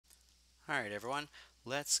All right, everyone,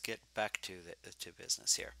 let's get back to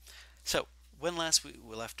business here. So, when last we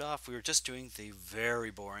left off, we were just doing the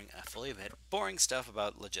very boring, I fully admit, boring stuff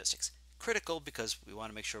about logistics. Critical because we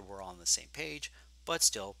want to make sure we're all on the same page, but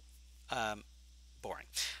still um, boring.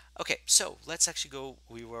 Okay, so let's actually go.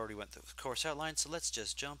 We already went through the course outline, so let's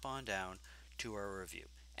just jump on down to our review.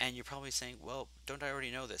 And you're probably saying, well, don't I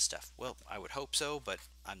already know this stuff? Well, I would hope so, but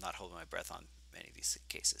I'm not holding my breath on many of these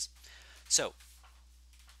cases. So,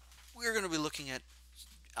 we're going to be looking at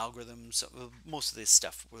algorithms, most of this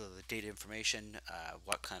stuff, the data information,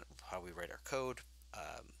 what kind of how we write our code,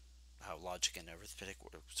 how logic and arithmetic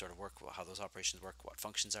sort of work, how those operations work, what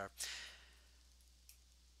functions are.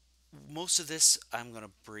 Most of this I'm going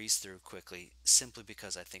to breeze through quickly, simply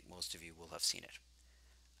because I think most of you will have seen it.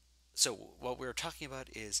 So what we're talking about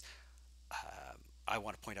is, I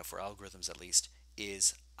want to point out for algorithms at least,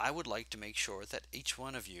 is I would like to make sure that each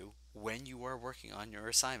one of you, when you are working on your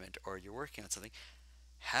assignment or you're working on something,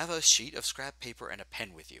 have a sheet of scrap paper and a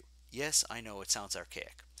pen with you. Yes, I know it sounds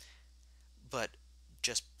archaic, but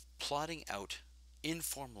just plotting out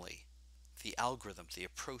informally the algorithm, the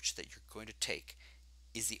approach that you're going to take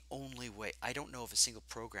is the only way. I don't know of a single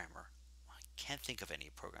programmer, I can't think of any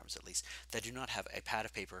programmers at least, that do not have a pad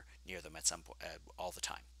of paper near them at some point, all the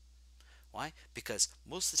time. Why? Because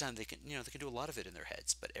most of the time they can do a lot of it in their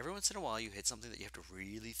heads, but every once in a while you hit something that you have to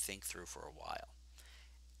really think through for a while.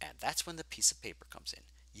 And that's when the piece of paper comes in.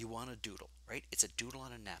 You want a doodle, right? It's a doodle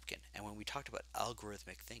on a napkin. And when we talked about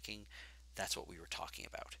algorithmic thinking, that's what we were talking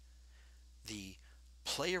about. The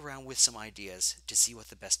play around with some ideas to see what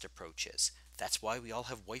the best approach is. That's why we all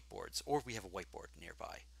have whiteboards, or we have a whiteboard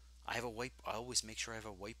nearby. I always make sure I have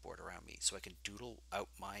a whiteboard around me so I can doodle out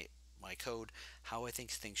my code, how I think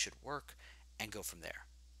things should work, and go from there.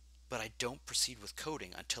 But I don't proceed with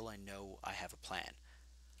coding until I know I have a plan.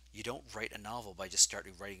 You don't write a novel by just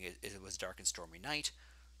starting writing it. It was a dark and stormy night.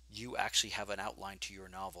 You actually have an outline to your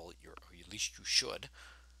novel, or at least you should.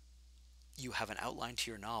 You have an outline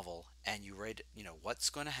to your novel, and you write, what's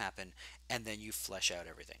going to happen, and then you flesh out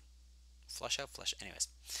everything. Flesh out, flesh. Anyways,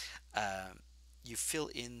 um, you fill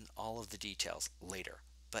in all of the details later,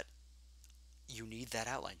 but you need that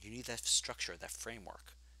outline. You need that structure, that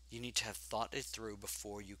framework. You need to have thought it through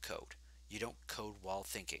before you code. You don't code while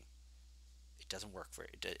thinking. It doesn't work for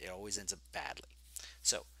it. It always ends up badly.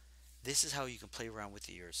 So this is how you can play around with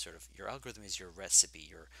your algorithm is your recipe,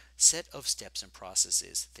 your set of steps and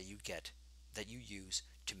processes that you use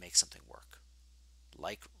to make something work.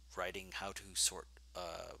 Like writing how to sort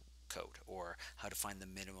code or how to find the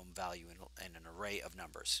minimum value in an array of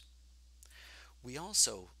numbers. We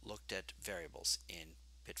also looked at variables in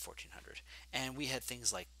BIT1400, and we had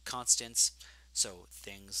things like constants. So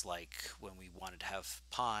things like when we wanted to have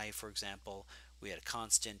pi, for example, we had a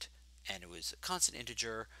constant, and it was a constant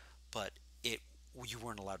integer, but it you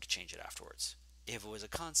weren't allowed to change it afterwards. If it was a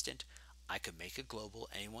constant, I could make it global,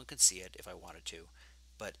 anyone could see it if I wanted to,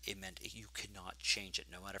 but it meant you could not change it,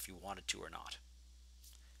 no matter if you wanted to or not.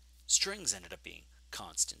 Strings ended up being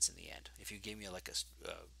constants in the end. If you gave me like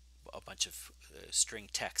a bunch of string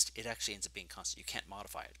text, it actually ends up being constant. You can't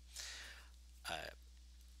modify it. Uh,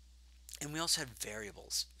 and we also had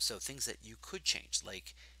variables, so things that you could change,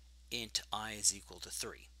 like int I is equal to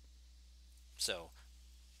 3. So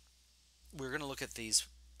we're going to look at these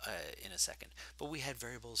in a second. But we had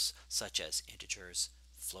variables such as integers,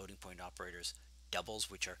 floating point operators, doubles,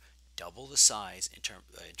 which are double the size in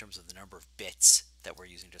terms of the number of bits that we're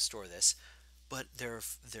using to store this, but they're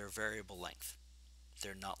variable length.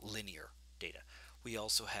 They're not linear data. We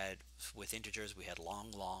also had, with integers, we had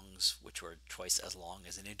long longs, which were twice as long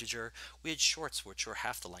as an integer. We had shorts, which were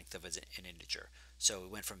half the length of an integer. So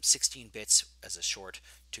it went from 16 bits as a short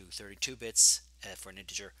to 32 bits for an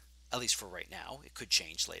integer, at least for right now. It could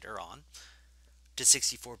change later on, to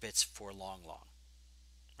 64 bits for long long.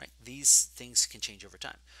 Right? These things can change over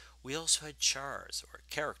time. We also had chars, or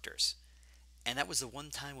characters, and that was the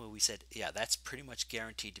one time where we said, yeah, that's pretty much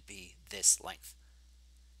guaranteed to be this length.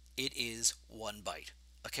 It is 1 byte.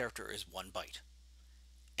 A character is 1 byte,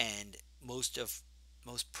 and most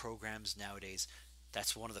programs nowadays,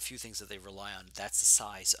 that's one of the few things that they rely on. That's the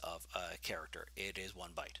size of a character. It is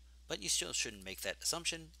 1 byte, but you still shouldn't make that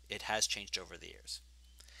assumption. It has changed over the years.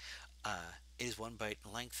 It is 1 byte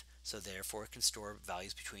in length, so therefore it can store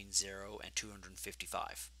values between 0 and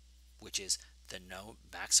 255, which is the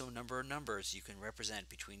maximum number of numbers you can represent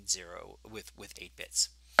between 0 with 8 bits.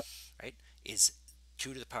 Right? Is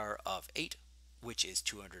 2 to the power of 8, which is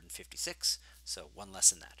 256, so one less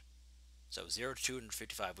than that. So 0 to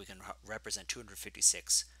 255, we can represent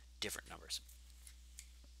 256 different numbers.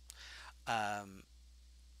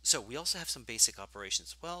 So we also have some basic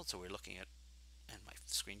operations as well. So we're looking at, and my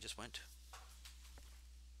screen just went.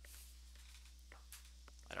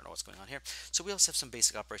 I don't know what's going on here. So we also have some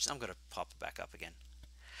basic operations. I'm going to pop it back up again.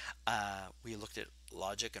 We looked at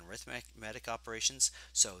logic and arithmetic operations.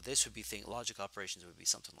 So this would be logic operations would be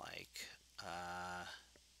something like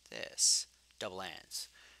this, double ands,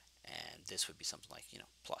 and this would be something like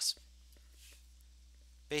plus.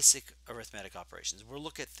 Basic arithmetic operations. We'll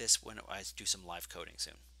look at this when I do some live coding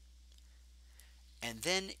soon. And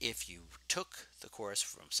then if you took the course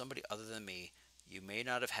from somebody other than me, you may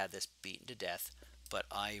not have had this beaten to death, but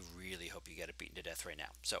I really hope you get it beaten to death right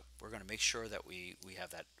now. So we're going to make sure that we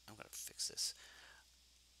have that. I'm going to fix this.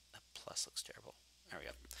 That plus looks terrible. There we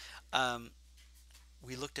go.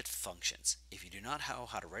 We looked at functions. If you do not know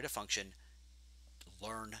how to write a function,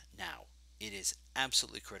 learn now. It is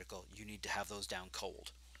absolutely critical. You need to have those down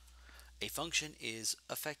cold. A function is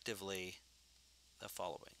effectively the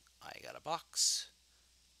following. I got a box.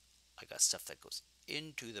 I got stuff that goes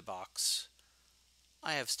into the box.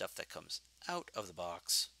 I have stuff that comes out of the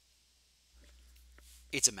box.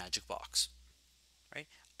 It's a magic box, right?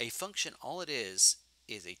 A function, all it is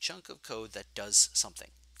a chunk of code that does something.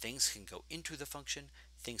 Things can go into the function,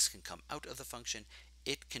 things can come out of the function,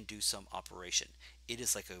 it can do some operation. It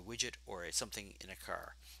is like a widget or something in a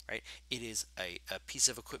car, right? It is a piece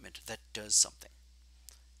of equipment that does something.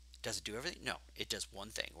 Does it do everything? No, it does one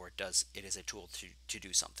thing, or it is a tool to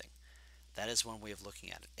do something. That is one way of looking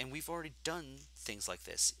at it. And we've already done things like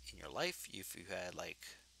this in your life. If you had like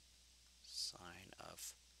sine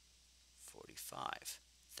of 45,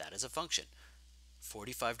 that is a function.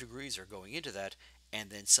 45 degrees are going into that, and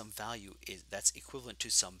then some value that's equivalent to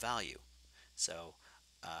some value. So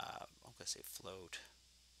I'm going to say float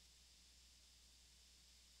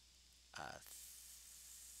theta.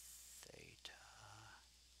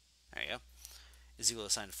 There you go. Is equal to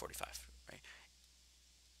sine of 45, right?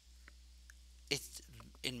 It's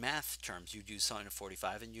in math terms, you'd use sine of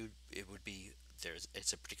 45, and it would be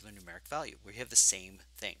it's a particular numeric value. We have the same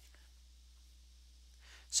thing.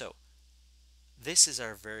 So this is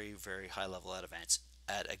our very, very high level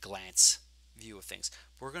at a glance view of things.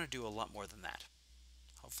 We're going to do a lot more than that.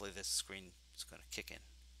 Hopefully this screen is going to kick in.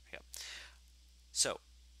 Yep. So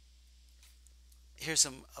here's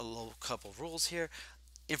a little couple rules here.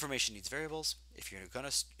 Information needs variables. If you're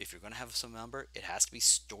gonna have some number, it has to be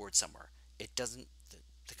stored somewhere. It doesn't.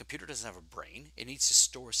 The computer doesn't have a brain. It needs to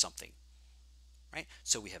store something, right?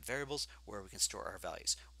 So we have variables where we can store our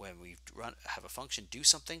values. When we have a function do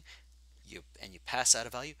something, you pass out a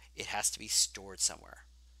value, it has to be stored somewhere.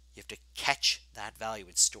 You have to catch that value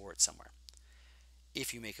and store it somewhere.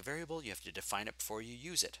 If you make a variable, you have to define it before you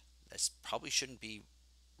use it. This probably shouldn't be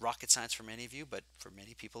rocket science for many of you, but for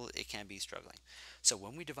many people it can be struggling. So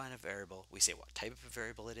when we define a variable, we say what type of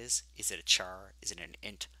variable it is. Is it a char? Is it an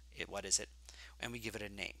int? What is it? And we give it a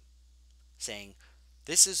name, saying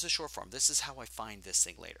this is the short form. This is how I find this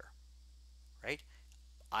thing later, right?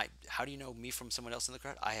 How do you know me from someone else in the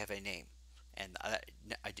crowd? I have a name, and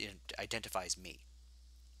it identifies me.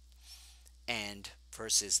 And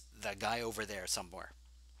versus the guy over there somewhere.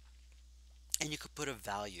 And you could put a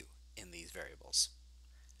value in these variables.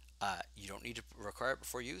 You don't need to require it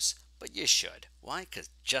before use, but you should. Why? Because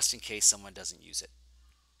just in case someone doesn't use it,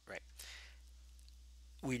 right?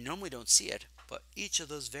 We normally don't see it, but each of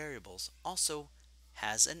those variables also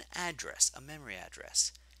has an address, a memory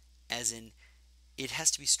address, as in it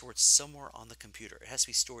has to be stored somewhere on the computer. It has to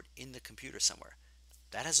be stored in the computer somewhere.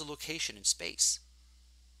 That has a location in space.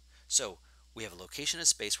 So we have a location in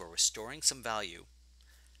space where we're storing some value.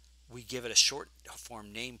 We give it a short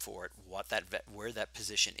form name for it, where that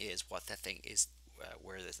position is, what that thing is,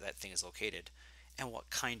 where that thing is located, and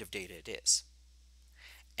what kind of data it is.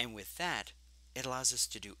 And with that, it allows us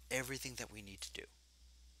to do everything that we need to do.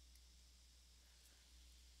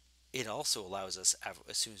 It also allows us,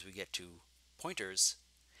 as soon as we get to pointers,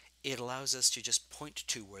 it allows us to just point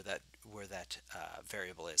to where that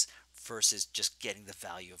variable is versus just getting the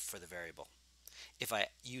value for the variable. If I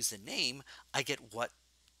use the name, I get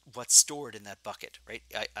what's stored in that bucket, right?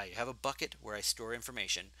 I have a bucket where I store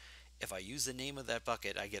information. If I use the name of that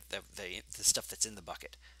bucket, I get the stuff that's in the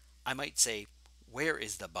bucket. I might say, where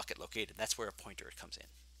is the bucket located? That's where a pointer comes in.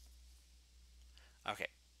 Okay.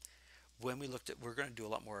 When we're going to do a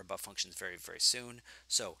lot more about functions very, very soon.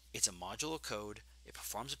 So it's a module of code. It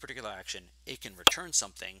performs a particular action. It can return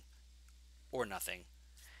something or nothing,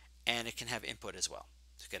 and it can have input as well.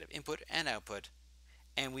 So it can have input and output.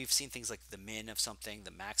 And we've seen things like the min of something,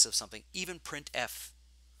 the max of something, even printf.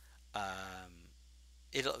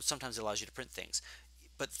 It sometimes allows you to print things,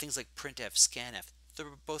 but things like printf, scanf,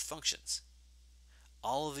 they're both functions.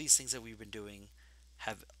 All of these things that we've been doing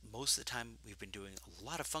have, most of the time, we've been doing a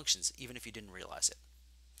lot of functions, even if you didn't realize it.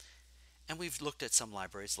 And we've looked at some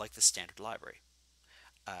libraries like the standard library,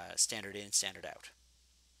 standard in, standard out.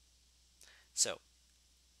 So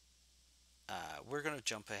we're going to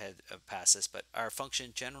jump ahead past this, but our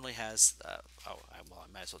function generally has, well, I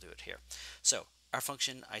might as well do it here. So our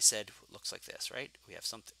function, I said, looks like this, right? We have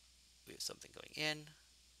something going in,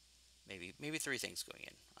 maybe three things going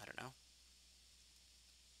in. I don't know.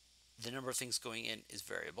 The number of things going in is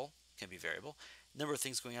variable, can be variable. Number of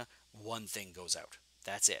things going out, one thing goes out.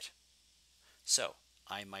 That's it. So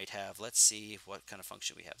I might have, let's see what kind of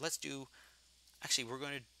function we have. Let's do, actually,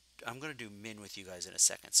 I'm going to do min with you guys in a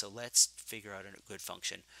second. So let's figure out a good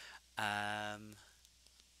function. Trying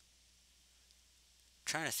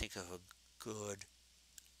to think of a good,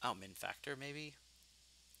 min factor maybe.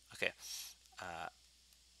 Okay,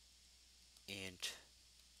 int.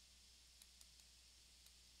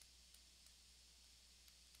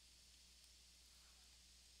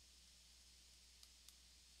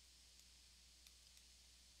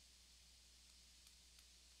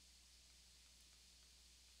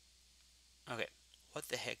 Okay, what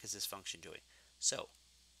the heck is this function doing? So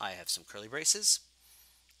I have some curly braces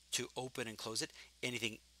to open and close it.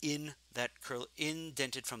 Anything in that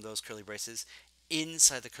indented from those curly braces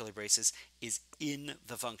inside the curly braces is in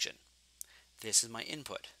the function. This is my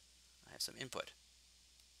input. I have some input.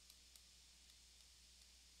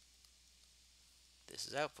 This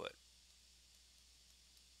is output.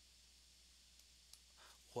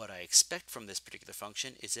 What I expect from this particular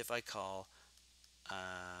function is if I call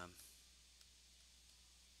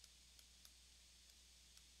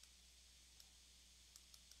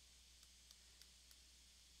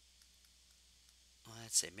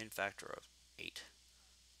let's say min factor of 8.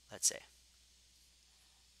 Let's say.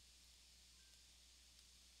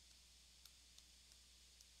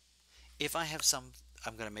 If I have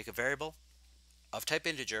I'm going to make a variable of type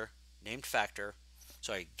integer named factor,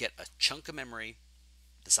 so I get a chunk of memory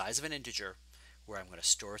the size of an integer where I'm going to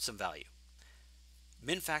store some value.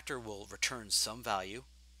 Min factor will return some value.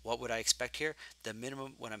 What would I expect here? The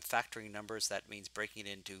minimum, when I'm factoring numbers, that means breaking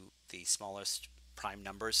it into the smallest prime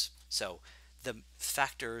numbers. So the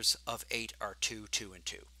factors of 8 are 2, 2, and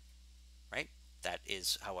 2, right? That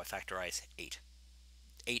is how I factorize 8.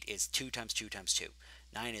 8 is 2 times 2 times 2.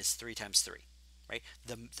 9 is 3 times 3, right?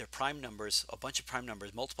 The prime numbers, a bunch of prime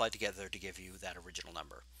numbers multiplied together to give you that original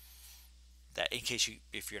number. That, in case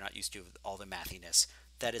if you're not used to all the mathiness,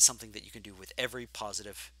 that is something that you can do with every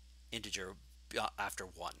positive integer after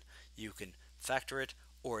 1. You can factor it,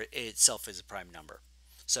 or it itself is a prime number.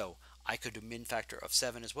 So I could do min factor of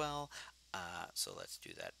 7 as well. So let's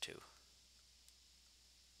do that too.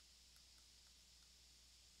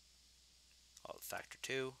 I'll factor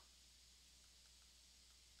 2.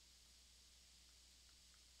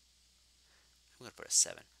 I'm going to put a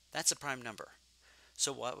 7. That's a prime number.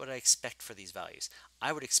 So what would I expect for these values?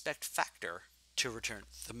 I would expect factor to return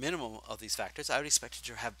the minimum of these factors. I would expect it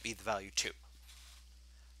to be the value 2.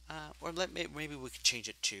 Or maybe we can change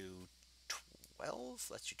it to 12.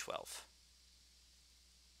 Let's do 12.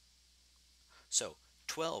 So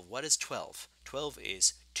 12, what is 12? 12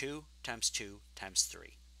 is 2 times 2 times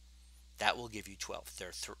 3. That will give you 12. There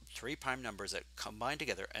are three prime numbers that combine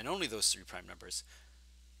together, and only those three prime numbers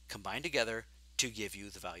combine together to give you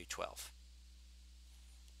the value 12.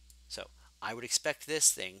 So I would expect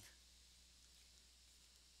this thing,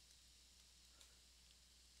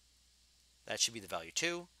 that should be the value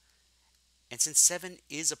 2. And since 7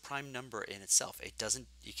 is a prime number in itself,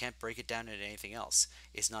 you can't break it down into anything else.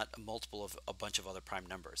 It's not a multiple of a bunch of other prime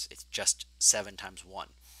numbers. It's just 7 times 1.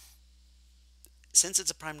 Since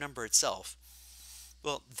it's a prime number itself,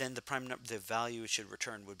 well, then the value it should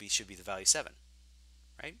return should be the value 7,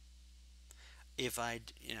 right? If I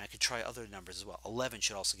could try other numbers as well. 11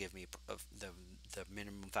 should also give me the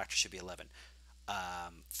minimum factor should be 11.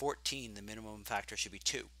 14, the minimum factor should be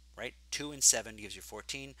 2, right? 2 and 7 gives you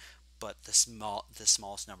 14, but the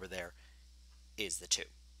smallest number there is the 2.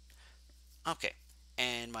 Okay,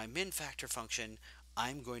 and my min factor function,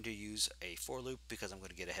 I'm going to use a for loop because I'm going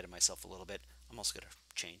to get ahead of myself a little bit. I'm also going to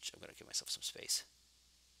change. I'm going to give myself some space.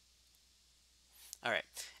 All right,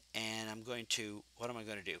 and what am I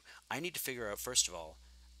going to do? I need to figure out, first of all,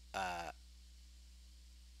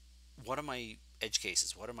 what are my edge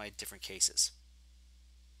cases? What are my different cases?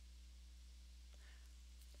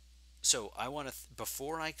 So I want to,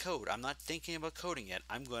 before I code, I'm not thinking about coding yet.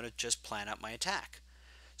 I'm going to just plan out my attack.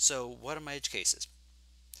 So what are my edge cases?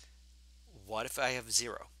 What if I have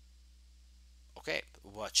 0? Okay,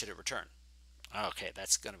 what should it return? Okay,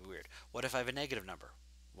 that's going to be weird. What if I have a negative number?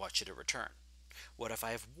 What should it return? What if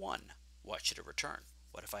I have 1? What should it return?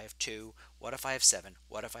 What if I have 2? What if I have 7?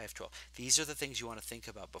 What if I have 12? These are the things you want to think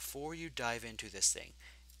about before you dive into this thing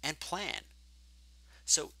and plan.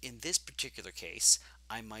 So in this particular case,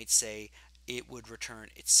 I might say it would return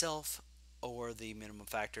itself or the minimum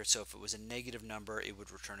factor. So if it was a negative number, it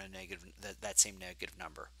would return a negative that same negative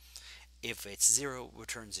number. If it's 0, it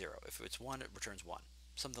returns 0. If it's 1, it returns 1.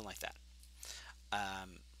 Something like that.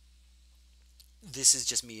 Um, this is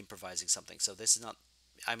just me improvising something. So this is not,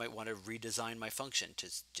 I might want to redesign my function to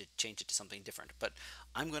change it to something different. But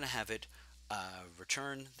I'm going to have it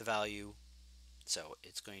return the value. So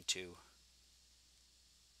it's going to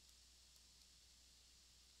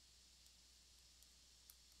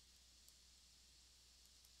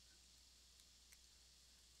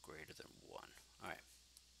greater than 1. All right.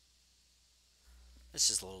 This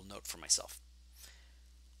is a little note for myself.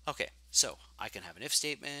 Okay, so I can have an if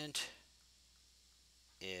statement.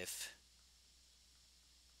 If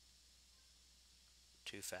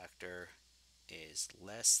two-factor is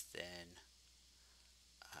less than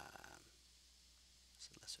is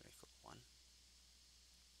it less than or equal to 1?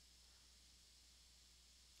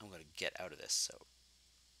 I'm going to get out of this. So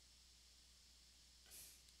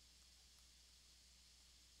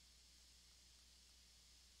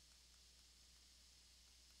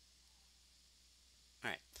all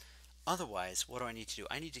right. Otherwise, what do I need to do?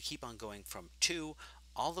 I need to keep on going from 2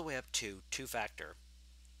 all the way up to two-factor.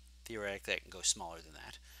 Theoretically, I can go smaller than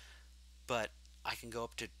that, but I can go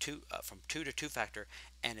up to 2 from 2 to two-factor,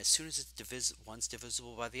 and as soon as one's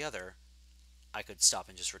divisible by the other, I could stop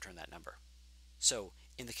and just return that number. So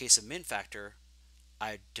in the case of min factor,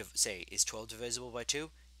 I say, is 12 divisible by 2?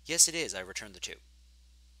 Yes, it is. I return the 2.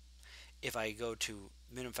 If I go to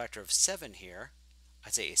minimum factor of 7 here,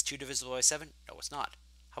 I'd say, is 2 divisible by 7? No, it's not.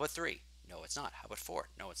 How about 3? No, it's not. How about 4?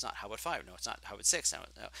 No, it's not. How about 5? No, it's not. How about 6?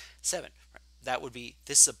 No. 7. Right. That would be,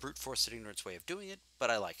 this is a brute force ignorance way of doing it, but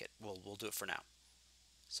I like it. We'll do it for now.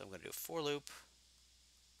 So I'm going to do a for loop.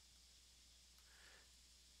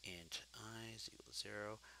 Int I is equal to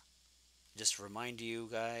 0. Just to remind you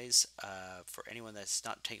guys, for anyone that's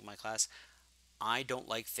not taking my class, I don't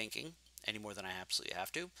like thinking any more than I absolutely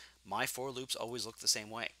have to. My for loops always look the same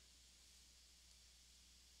way.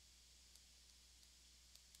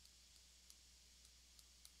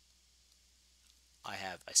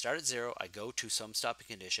 I start at 0, I go to some stopping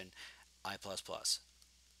condition, I++.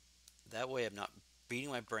 That way I'm not beating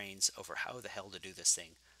my brains over how the hell to do this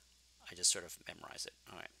thing. I just sort of memorize it.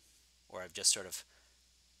 All right. Or I've just sort of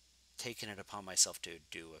taken it upon myself to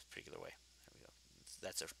do a particular way. There we go.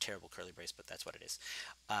 That's a terrible curly brace, but that's what it is.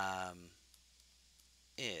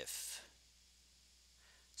 If,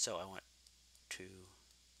 so I want to,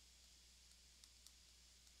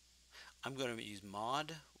 I'm going to use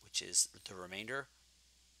mod, which is the remainder.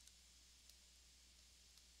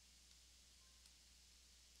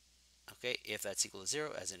 Okay, if that's equal to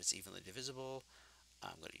 0, as in it's evenly divisible,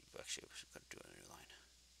 I'm going to actually do a new line.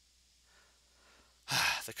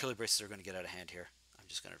 The curly braces are going to get out of hand here. I'm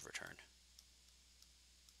just going to return.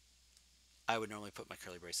 I would normally put my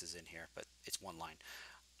curly braces in here, but it's one line.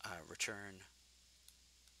 Return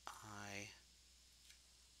I,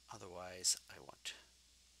 otherwise I want.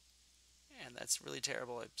 And that's really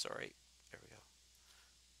terrible. I'm sorry. There we go.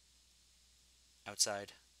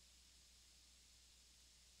 Outside.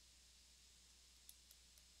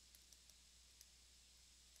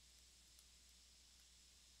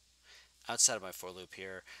 Outside of my for loop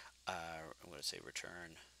here, I'm going to say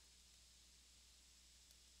return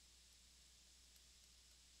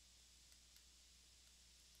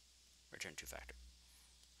two-factor.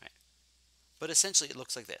 Right. But essentially it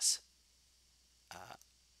looks like this.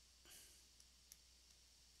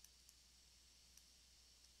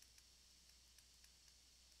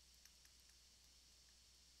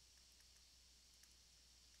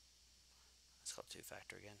 Let's call it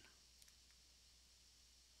two-factor again.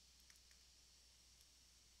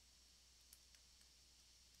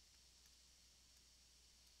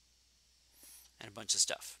 And a bunch of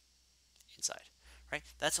stuff inside. Right?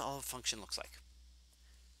 That's all a function looks like.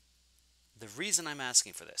 The reason I'm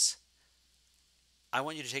asking for this, I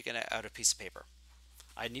want you to take it out a piece of paper.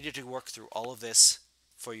 I needed to work through all of this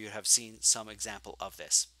for you to have seen some example of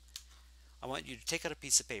this. I want you to take out a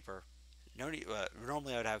piece of paper. Normally I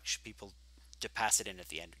would have people to pass it in at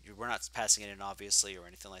the end. We're not passing it in obviously or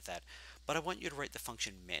anything like that, but I want you to write the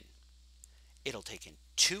function min. It'll take in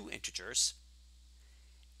 2 integers.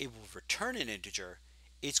 It will return an integer.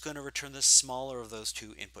 It's going to return the smaller of those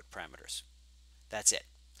 2 input parameters. That's it.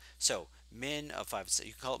 So min of 5 and 7,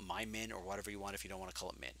 you can call it my min or whatever you want if you don't want to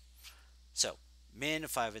call it min. So min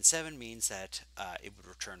of 5 and 7 means that it would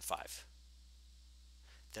return 5.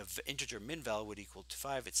 the integer min val would equal to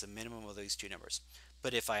 5. It's the minimum of these two numbers.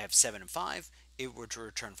 But if I have 7 and 5, it would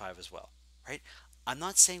return 5 as well, right? I'm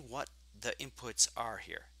not saying what the inputs are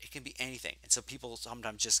here. It can be anything. And so people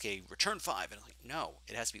sometimes just say return 5. And I'm like, no,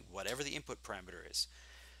 it has to be whatever the input parameter is.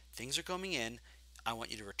 Things are coming in. I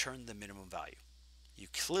want you to return the minimum value. You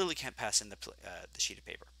clearly can't pass in the sheet of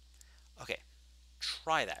paper. Okay,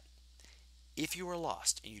 try that. If you are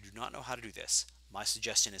lost and you do not know how to do this, my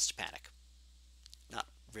suggestion is to panic. Not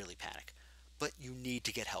really panic, but you need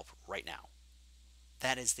to get help right now.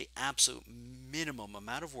 That is the absolute minimum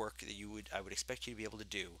amount of work that I would expect you to be able to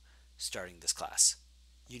do starting this class.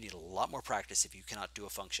 You need a lot more practice if you cannot do a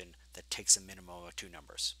function that takes a minimum of two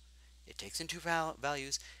numbers. It takes in two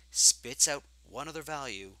values, spits out one other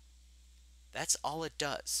value. That's all it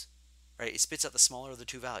does, right? It spits out the smaller of the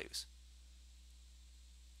two values.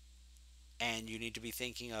 And you need to be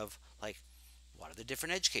thinking of, like, what are the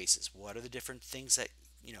different edge cases? What are the different things that,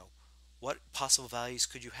 what possible values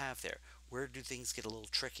could you have there? Where do things get a little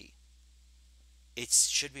tricky? It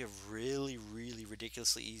should be a really, really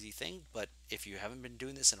ridiculously easy thing, but if you haven't been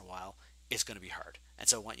doing this in a while, it's going to be hard. And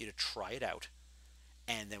so I want you to try it out.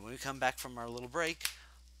 And then when we come back from our little break,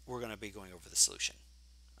 we're going to be going over the solution.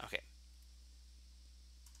 Okay,